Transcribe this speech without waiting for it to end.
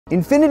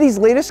Infiniti's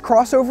latest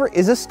crossover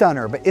is a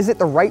stunner, but is it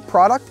the right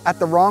product at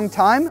the wrong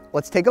time?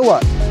 Let's take a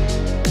look.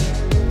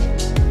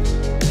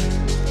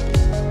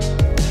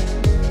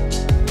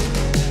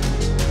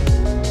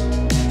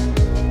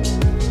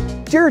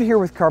 Jared here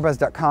with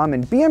CarBuzz.com,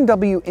 and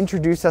BMW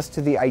introduced us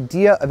to the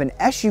idea of an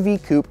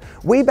SUV coupe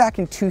way back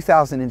in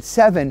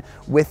 2007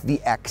 with the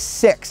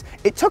X6.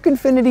 It took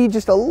Infiniti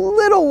just a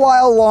little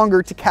while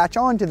longer to catch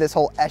on to this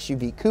whole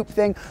SUV coupe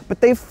thing, but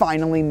they've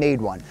finally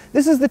made one.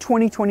 This is the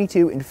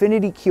 2022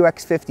 Infiniti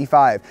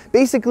QX55,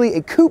 basically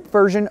a coupe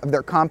version of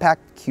their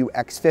compact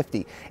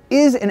QX50.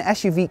 Is an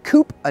SUV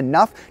coupe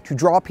enough to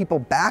draw people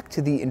back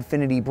to the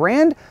Infiniti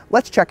brand?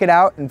 Let's check it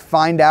out and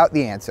find out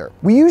the answer.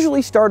 We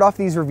usually start off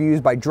these reviews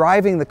by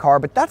driving the car,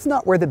 but that's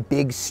not where the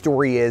big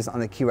story is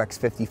on the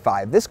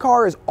QX55. This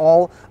car is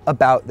all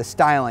about the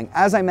styling.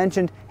 As I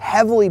mentioned,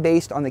 heavily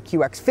based on the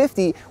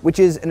QX50, which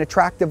is an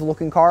attractive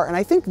looking car, and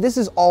I think this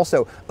is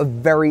also a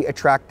very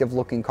attractive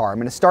looking car. I'm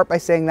going to start by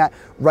saying that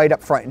right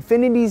up front.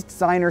 Infiniti's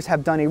designers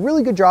have done a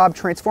really good job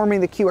transforming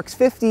the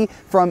QX50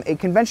 from a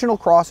conventional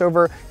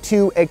crossover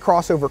to a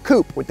crossover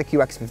coupe with the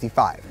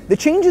QX55. The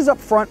changes up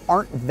front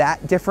aren't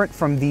that different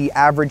from the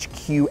average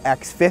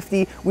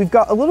QX50. We've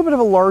got a little bit of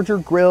a larger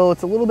grille.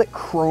 It's a little bit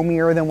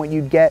chromier than what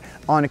you'd get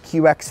on a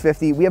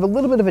QX50. We have a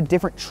little bit of a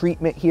different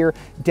treatment here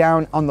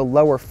down on the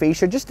lower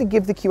fascia just to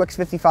give the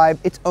QX55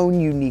 its own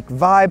unique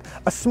vibe.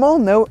 A small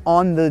note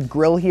on the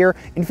grille here,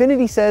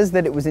 Infiniti says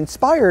that it was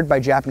inspired by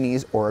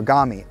Japanese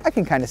origami. I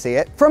can kind of see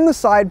it. From the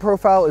side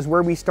profile is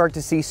where we start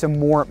to see some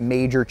more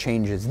major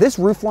changes. This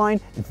roofline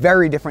is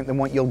very different than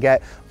what you'll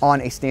get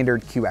on a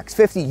standard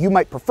QX50. You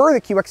might prefer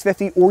the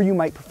QX50, or you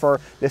might prefer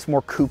this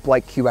more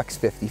coupe-like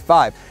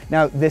QX55.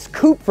 Now, this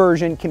coupe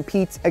version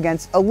competes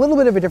against a little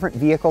bit of a different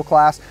vehicle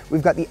class.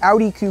 We've got the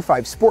Audi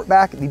Q5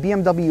 Sportback, the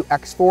BMW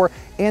X4,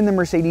 and the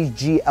Mercedes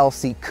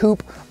GLC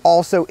Coupe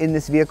also in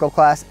this vehicle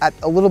class. At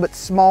a little bit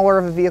smaller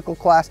of a vehicle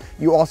class,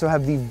 you also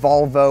have the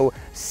Volvo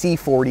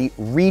C40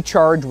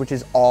 Recharge, which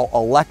is all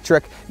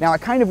electric. Now, I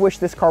kind of wish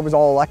this car was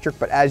all electric,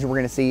 but as we're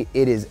gonna see,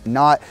 it is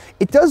not.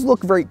 It does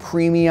look very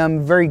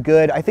premium, very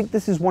good. I think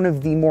this is one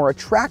of the more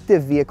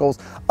attractive vehicles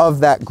of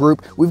that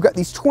group. We've got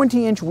these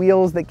 20-inch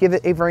wheels that give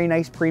it a very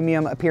nice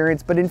premium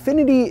appearance, but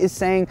Infiniti is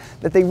saying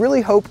that they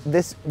really hope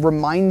this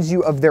reminds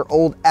you of their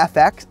old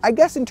FX. I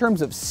guess in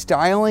terms of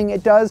styling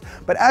it does,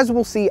 but as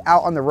we'll see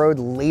out on the road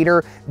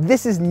later,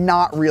 this is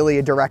not really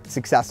a direct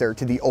successor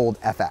to the old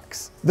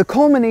FX. The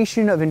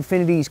culmination of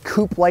Infiniti's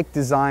coupe-like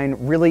design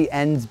really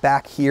ends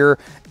back here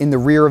in the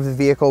rear of the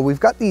vehicle. We've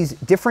got these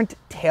different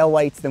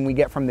taillights than we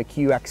get from the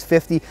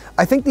QX50.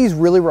 I think these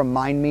really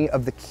remind me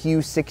of the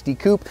Q60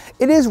 Coupe.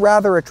 It is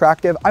rather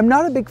attractive. I'm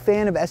not a big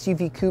fan of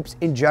SUV coupes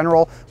in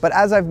general, but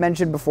as I've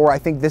mentioned before, I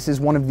think this is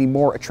one of the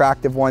more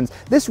attractive ones.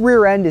 This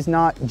rear end is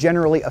not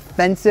generally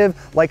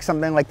offensive like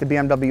something like the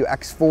BMW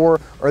X4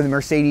 or the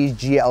Mercedes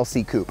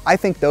GLC Coupe. I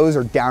think those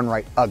are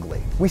downright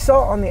ugly. We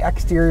saw on the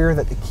exterior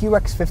that the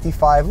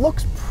QX55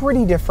 looks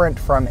pretty different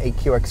from a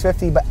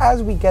QX50, but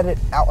as we get it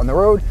out on the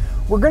road,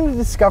 we're going to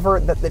discover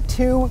that the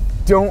two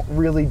don't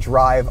really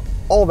drive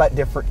all that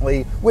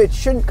differently, which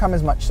shouldn't come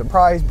as much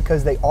surprise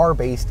because they are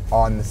based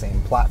on the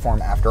same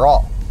platform after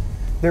all.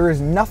 There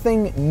is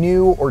nothing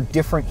new or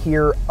different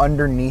here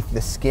underneath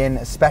the skin,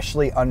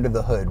 especially under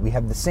the hood. We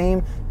have the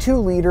same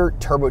 2-liter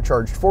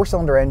turbocharged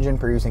 4-cylinder engine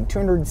producing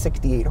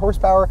 268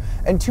 horsepower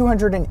and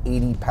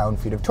 280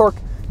 pound-feet of torque.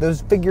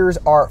 Those figures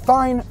are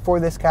fine for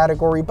this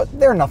category, but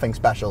they're nothing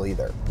special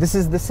either. This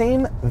is the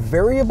same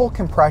variable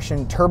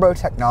compression turbo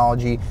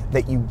technology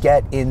that you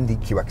get in the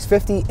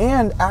QX50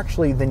 and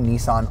actually the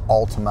Nissan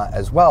Altima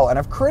as well. And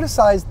I've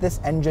criticized this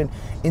engine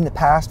in the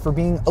past for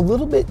being a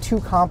little bit too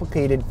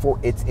complicated for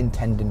its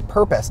intended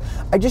purpose.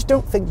 I just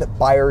don't think that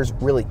buyers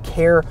really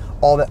care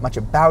all that much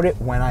about it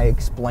when I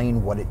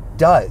explain what it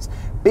does.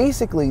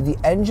 Basically, the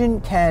engine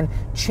can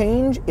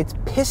change its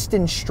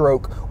piston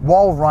stroke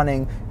while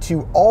running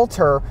to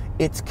alter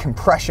its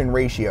compression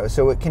ratio.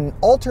 So it can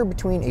alter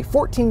between a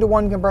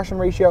 14:1 compression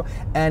ratio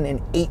and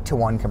an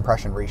 8:1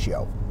 compression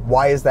ratio.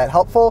 Why is that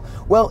helpful?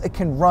 Well, it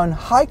can run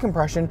high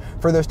compression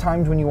for those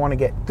times when you want to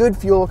get good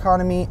fuel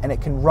economy, and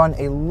it can run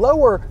a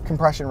lower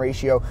compression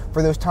ratio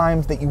for those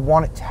times that you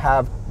want it to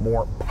have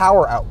more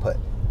power output.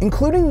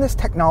 Including this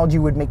technology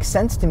would make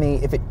sense to me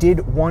if it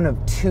did one of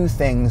two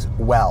things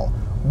well.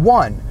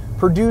 One,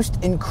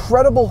 produced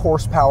incredible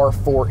horsepower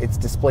for its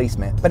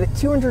displacement, but at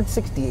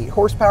 268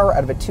 horsepower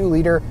out of a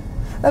 2-liter,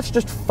 that's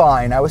just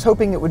fine. I was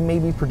hoping it would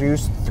maybe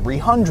produce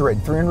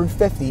 300,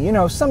 350, you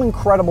know, some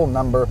incredible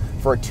number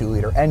for a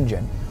 2-liter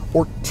engine.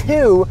 Or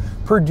two,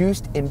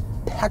 produced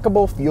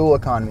impeccable fuel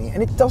economy,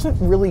 and it doesn't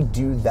really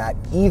do that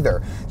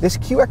either. This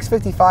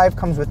QX55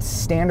 comes with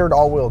standard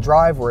all-wheel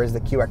drive, whereas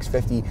the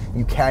QX50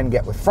 you can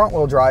get with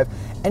front-wheel drive,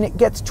 and it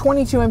gets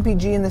 22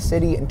 mpg in the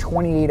city and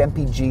 28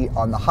 mpg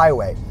on the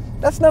highway.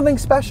 That's nothing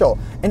special.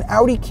 An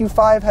Audi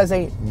Q5 has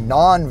a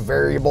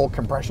non-variable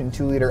compression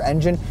 2-liter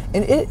engine,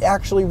 and it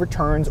actually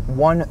returns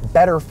one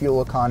better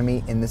fuel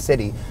economy in the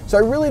city. So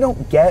I really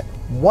don't get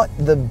what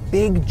the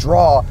big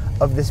draw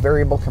of this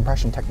variable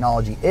compression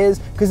technology is,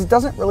 because it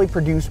doesn't really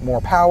produce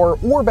more power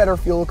or better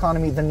fuel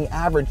economy than the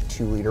average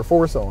 2-liter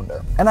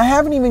 4-cylinder. And I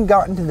haven't even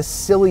gotten to the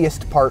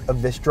silliest part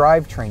of this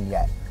drivetrain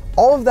yet.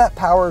 All of that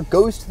power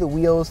goes to the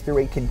wheels through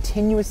a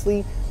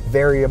continuously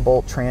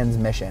variable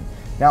transmission.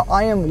 Now,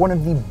 I am one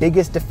of the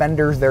biggest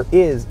defenders there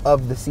is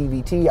of the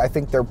CVT. I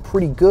think they're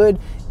pretty good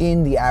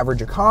in the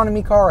average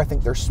economy car. I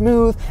think they're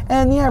smooth,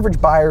 and the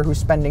average buyer who's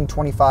spending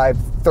 $25,000,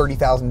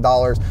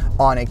 $30,000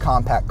 on a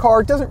compact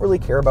car doesn't really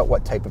care about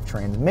what type of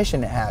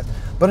transmission it has.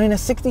 But in a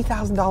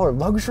 $60,000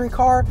 luxury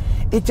car,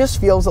 it just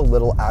feels a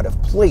little out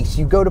of place.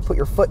 You go to put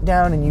your foot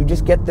down and you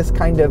just get this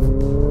kind of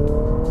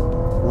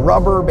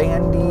rubber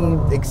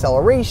bandy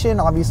acceleration.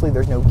 Obviously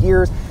there's no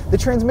gears. The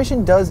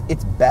transmission does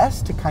its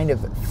best to kind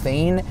of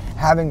feign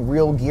having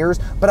real gears,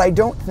 but I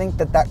don't think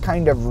that that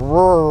kind of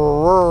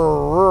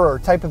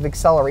type of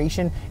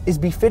acceleration is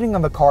befitting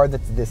of a car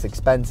that's this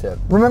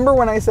expensive. Remember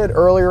when I said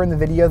earlier in the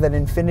video that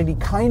Infiniti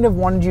kind of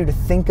wanted you to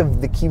think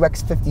of the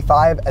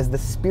QX55 as the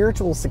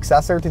spiritual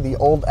successor to the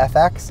old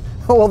FX?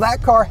 Well,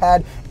 that car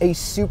had a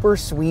super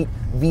sweet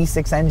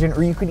V6 engine,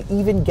 or you could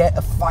even get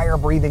a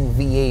fire-breathing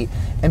V8.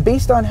 And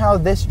based on how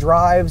this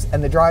drives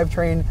and the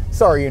drivetrain,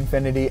 sorry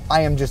Infiniti,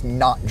 I am just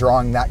not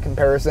drawing that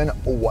comparison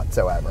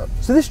whatsoever.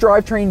 So this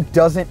drivetrain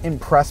doesn't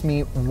impress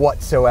me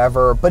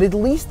whatsoever, but at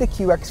least the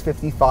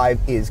QX55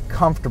 is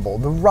comfortable.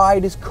 The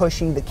ride is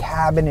cushy, the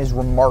cabin is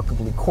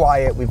remarkably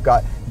quiet, we've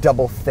got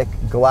double thick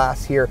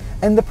glass here,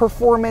 and the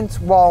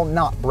performance, while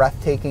not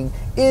breathtaking,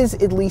 is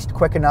at least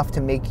quick enough to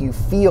make you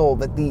feel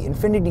that the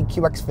Infiniti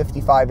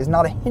QX55 is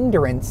not a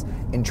hindrance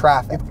in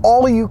traffic. If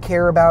all you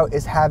care about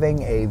is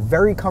having a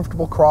very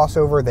comfortable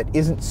crossover that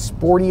isn't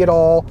sporty at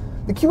all,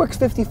 the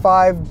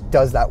QX55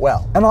 does that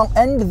well. And I'll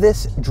end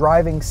this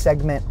driving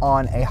segment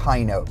on a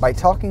high note by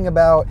talking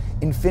about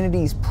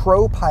Infiniti's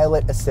Pro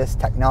Pilot Assist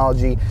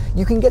technology.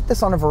 You can get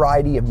this on a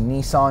variety of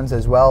Nissans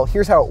as well.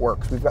 Here's how it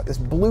works. We've got this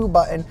blue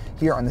button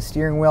here on the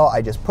steering wheel.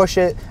 I just push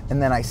it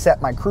and then I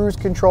set my cruise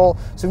control.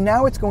 So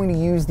now it's going to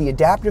use the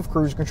adaptive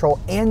cruise control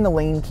and the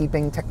lane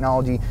keeping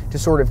technology to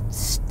sort of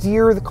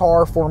steer the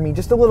car for me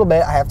just a little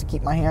bit. I have to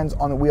keep my hands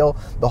on the wheel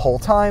the whole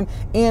time,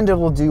 and it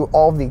will do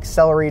all of the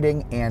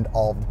accelerating and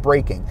all of the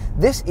braking.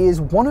 This is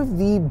one of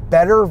the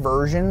better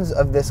versions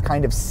of this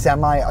kind of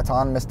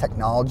semi-autonomous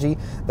technology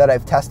that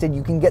I've tested.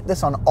 You can get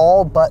this on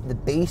all but the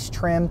base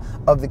trim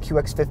of the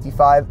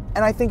QX55,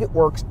 and I think it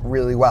works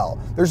really well.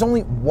 There's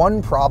only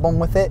one problem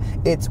with it.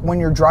 It's when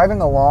you're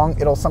driving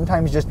along, it'll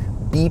sometimes just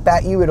beep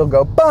at you. It'll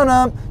go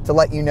ba-dum to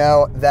let you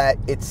know that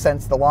it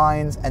sensed the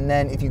lines, and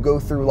then if you go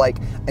through like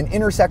an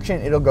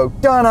intersection, it'll go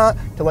da-na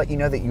to let you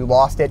know that you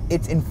lost it.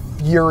 It's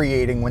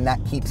infuriating when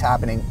that keeps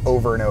happening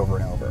over and over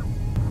and over.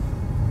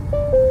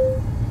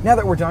 Now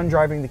that we're done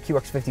driving the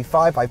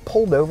QX55, I've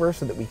pulled over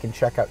so that we can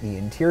check out the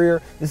interior.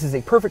 This is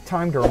a perfect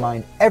time to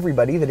remind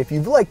everybody that if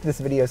you've liked this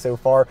video so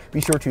far, be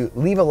sure to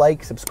leave a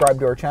like, subscribe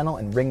to our channel,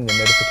 and ring the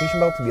notification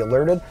bell to be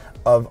alerted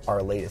of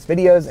our latest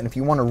videos. And if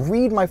you want to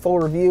read my full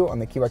review on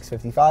the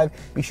QX55,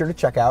 be sure to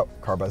check out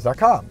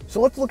carbuzz.com.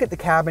 So let's look at the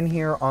cabin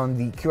here on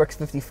the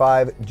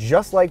QX55.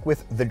 Just like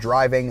with the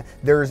driving,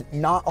 there's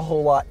not a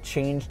whole lot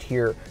changed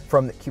here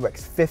from the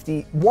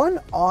QX50. One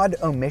odd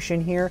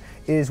omission here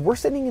is we're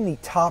sitting in the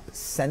top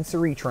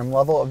sensory trim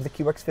level of the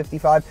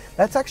QX55.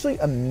 That's actually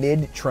a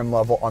mid trim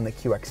level on the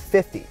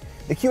QX50.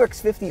 The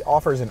QX50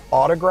 offers an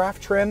autograph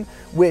trim,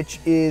 which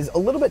is a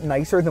little bit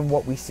nicer than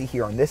what we see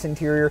here on this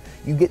interior.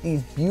 You get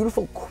these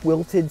beautiful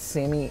quilted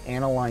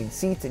semi-aniline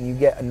seats, and you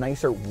get a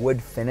nicer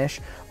wood finish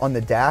on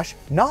the dash.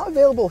 Not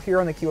available here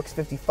on the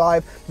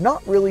QX55.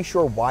 Not really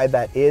sure why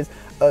that is.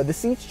 The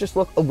seats just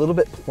look a little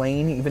bit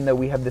plain, even though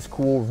we have this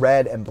cool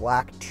red and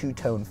black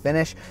two-tone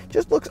finish.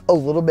 Just looks a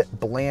little bit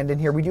bland in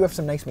here. We do have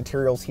some nice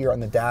materials here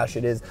on the dash.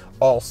 It is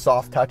all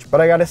soft touch,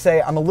 but I gotta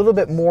say, I'm a little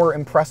bit more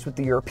impressed with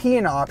the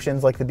European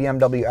options like the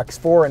BMW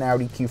X4 and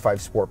Audi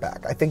Q5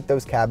 Sportback. I think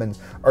those cabins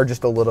are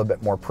just a little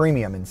bit more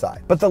premium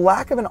inside. But the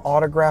lack of an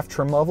autograph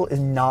trim level is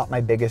not my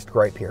biggest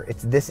gripe here.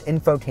 It's this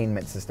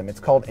infotainment system. It's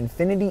called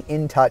Infiniti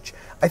InTouch.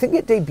 I think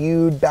it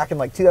debuted back in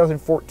like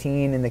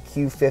 2014 in the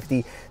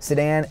Q50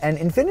 sedan, and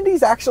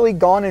Infiniti's actually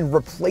gone and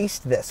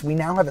replaced this. We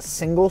now have a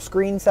single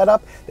screen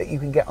setup that you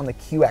can get on the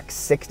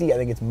QX60. I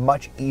think it's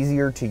much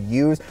easier to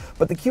use,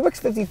 but the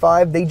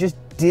QX55, they just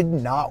did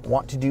not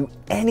want to do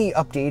any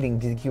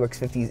updating to the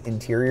QX50's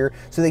interior,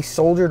 so they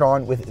soldiered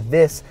on with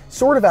this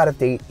sort of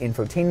out-of-date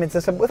infotainment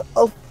system with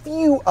a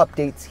few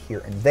updates here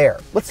and there.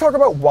 Let's talk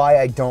about why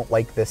I don't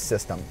like this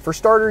system. For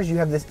starters, you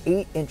have this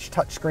 8-inch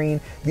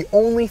touchscreen. The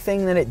only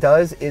thing that it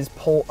does is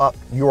pull up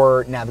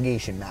your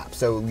navigation map,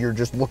 so you're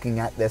just looking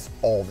at this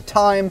all the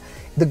time.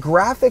 The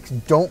graphics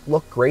don't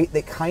look great.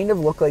 They kind of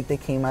look like they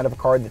came out of a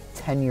car that's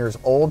 10 years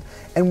old.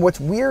 And what's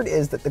weird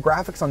is that the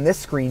graphics on this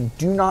screen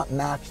do not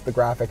match the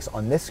graphics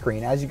on this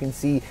screen. As you can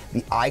see,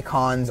 the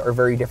icons are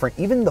very different.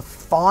 Even the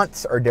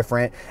fonts are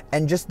different,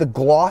 and just the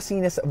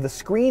glossiness of the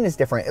screen is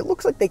different. It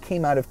looks like they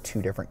came out of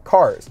two different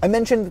cars. I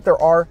mentioned that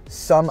there are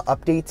some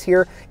updates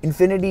here.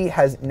 Infiniti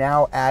has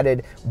now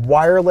added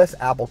wireless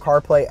Apple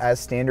CarPlay as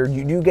standard.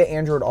 You do get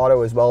Android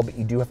Auto as well, but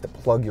you do have to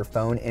plug your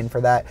phone in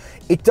for that.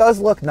 It does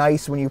look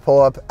nice when you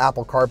pull up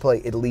Apple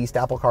CarPlay, at least.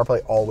 Apple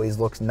CarPlay always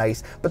looks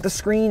nice, but the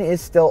screen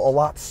is still a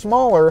lot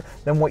smaller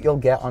than what you'll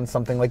get on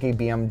something like a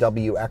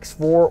BMW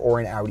X4 or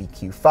an Audi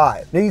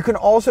Q5. Now you can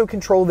also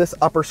control this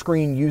upper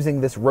screen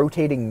using this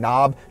rotating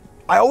knob.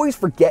 I always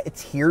forget it's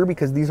here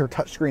because these are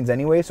touchscreens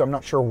anyway, so I'm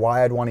not sure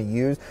why I'd want to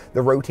use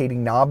the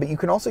rotating knob, but you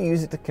can also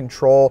use it to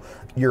control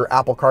your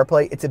Apple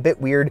CarPlay. It's a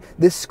bit weird.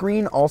 This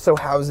screen also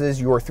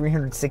houses your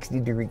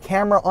 360-degree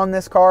camera on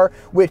this car,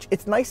 which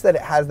it's nice that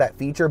it has that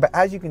feature, but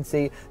as you can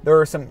see, there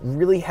are some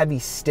really heavy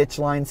stitch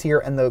lines here,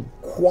 and the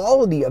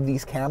quality of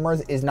these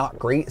cameras is not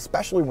great,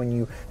 especially when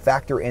you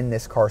factor in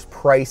this car's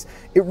price.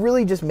 It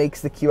really just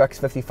makes the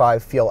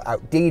QX55 feel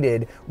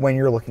outdated when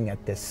you're looking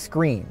at this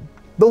screen.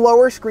 The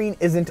lower screen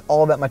isn't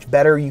all that much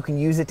better. You can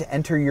use it to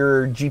enter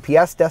your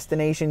GPS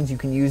destinations. You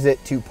can use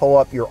it to pull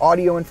up your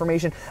audio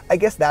information. I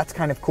guess that's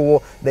kind of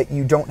cool that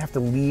you don't have to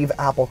leave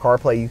Apple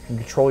CarPlay. You can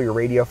control your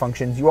radio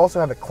functions. You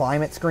also have a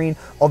climate screen,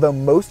 although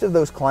most of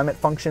those climate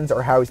functions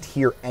are housed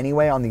here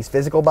anyway on these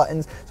physical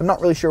buttons. So I'm not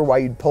really sure why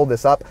you'd pull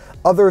this up,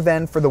 other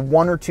than for the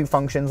one or two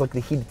functions like the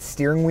heated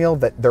steering wheel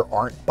that there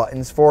aren't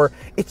buttons for.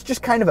 It's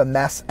just kind of a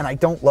mess, and I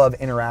don't love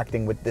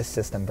interacting with this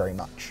system very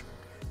much.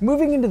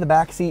 Moving into the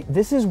back seat,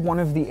 this is one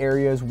of the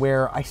areas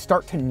where I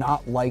start to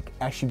not like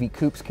SUV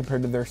coupes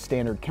compared to their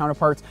standard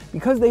counterparts.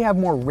 Because they have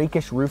more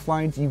rakish roof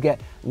lines, you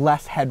get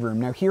less headroom.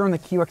 Now here on the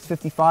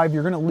QX55,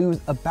 you're gonna lose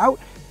about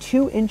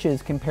 2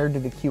 inches compared to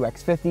the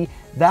QX50.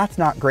 That's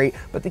not great,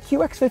 but the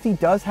QX50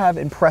 does have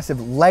impressive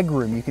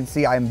legroom. You can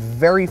see I'm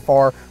very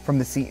far from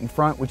the seat in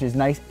front, which is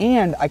nice,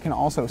 and I can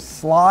also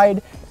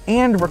slide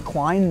and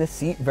recline the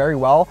seat very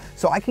well,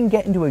 so I can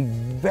get into a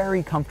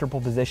very comfortable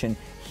position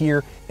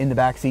here in the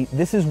back seat.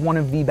 This is one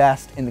of the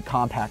best in the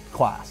compact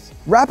class.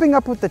 Wrapping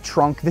up with the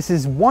trunk, this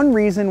is one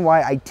reason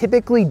why I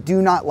typically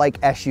do not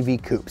like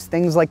SUV coupes.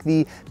 Things like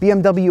the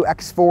BMW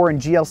X4 and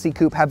GLC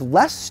Coupe have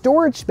less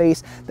storage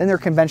space than their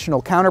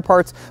conventional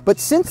counterparts, but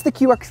since the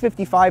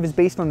QX55 is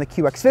based on the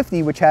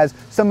QX50, which has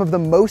some of the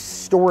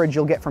most storage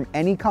you'll get from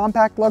any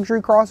compact luxury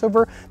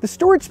crossover, the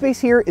storage space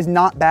here is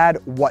not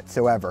bad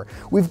whatsoever.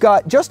 We've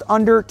got just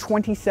under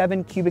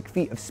 27 cubic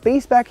feet of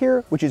space back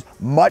here, which is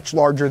much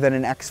larger than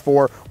an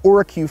X4 or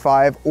a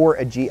Q5 or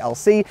a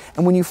GLC,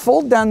 and when you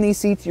fold down these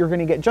seats, you're going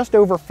to get just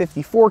over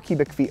 54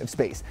 cubic feet of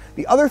space.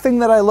 The other thing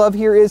that I love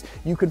here is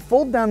you could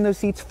fold down those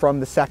seats from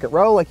the second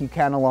row like you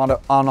can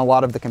on a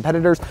lot of the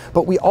competitors,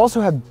 but we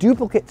also have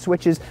duplicate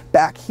switches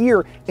back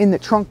here in the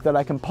trunk that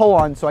I can pull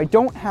on, so I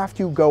don't have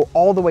to go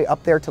all the way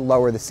up there to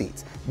lower the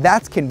seats.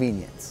 That's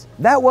convenience.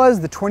 That was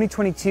the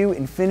 2022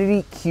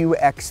 Infiniti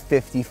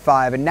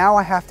QX55, and now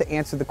I have to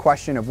answer the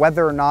question of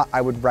whether or not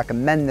I would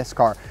recommend this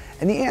car.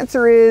 And the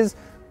answer is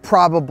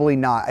probably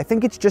not. I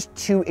think it's just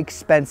too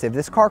expensive.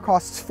 This car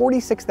costs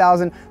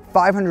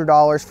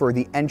 $46,500 for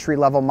the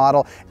entry-level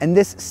model, and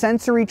this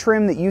sensory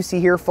trim that you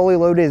see here fully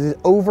loaded is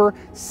over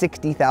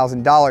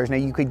 $60,000. Now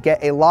you could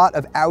get a lot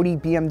of Audi,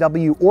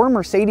 BMW, or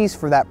Mercedes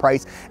for that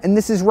price, and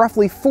this is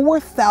roughly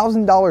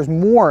 $4,000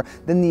 more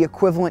than the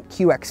equivalent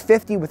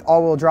QX50 with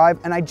all-wheel drive,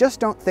 and I just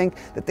don't think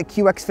that the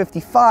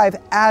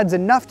QX55 adds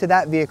enough to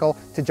that vehicle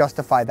to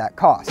justify that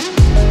cost.